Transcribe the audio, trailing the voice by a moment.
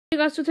Hey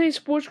guys, so today's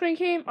sports grade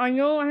game. I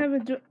know I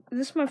haven't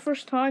this is my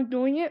first time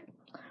doing it.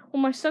 Well,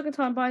 my second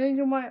time, but I didn't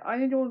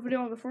do a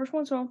video on the first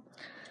one, so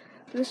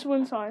this is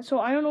one side.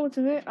 So I don't know what's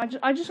in it.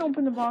 I just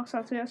opened the box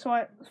out today.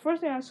 So the first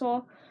thing I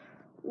saw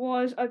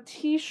was a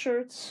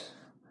T-shirt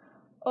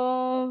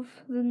of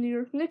the New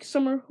York Knicks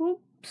summer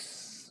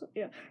hoops.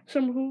 Yeah,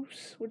 summer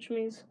hoops, which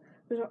means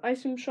there's an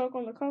ice cream truck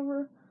on the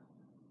cover.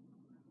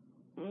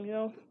 You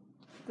know,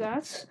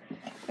 that's,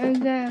 and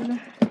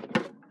then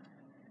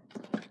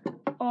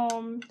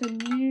the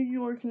New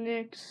York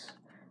Knicks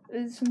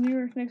is the New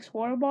York Knicks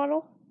water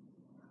bottle.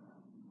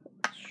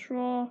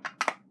 Straw.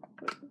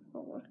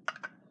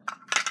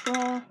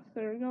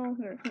 There we go.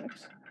 New York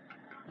Knicks.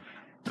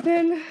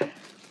 Then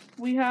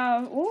we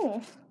have,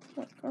 oh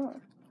my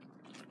god.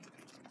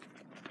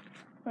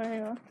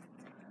 Hang on.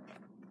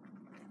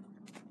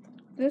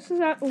 This is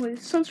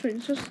sunscreen.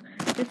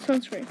 It's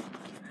sunscreen.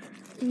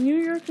 New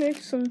York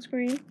Knicks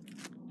sunscreen.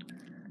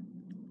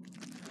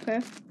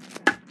 Okay.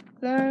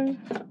 Then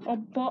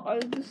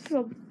this is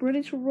a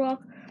British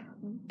Rock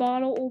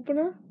bottle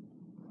opener.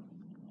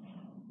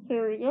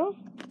 There we go.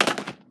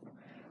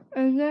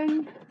 And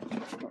then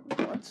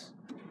what?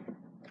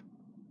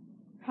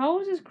 How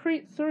is this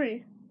crate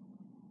 3?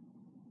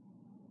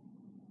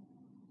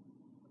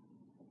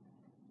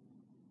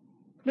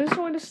 This is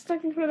only the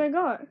second crate I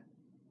got.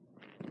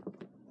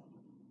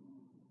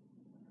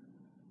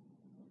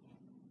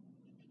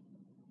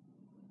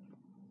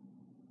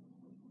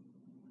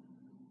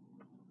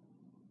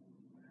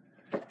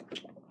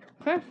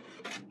 Okay.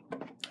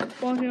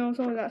 Well, you know,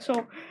 something like that.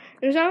 So,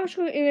 there's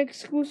actually an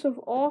exclusive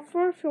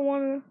offer if you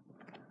want to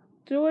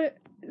do it.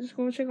 Just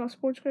go check out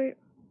Sports Crate.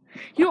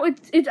 You know,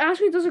 it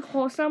actually doesn't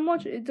cost that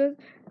much. It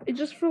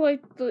just for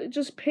like it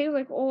just pays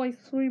like all like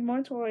 3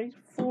 months or like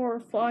 4 or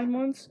 5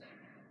 months.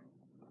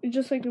 It's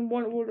just like in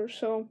one order.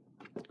 So,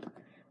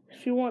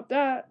 if you want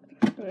that,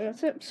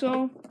 that's it.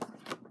 So,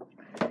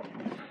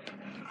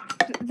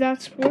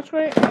 that's Sports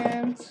Crate,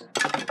 and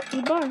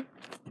goodbye.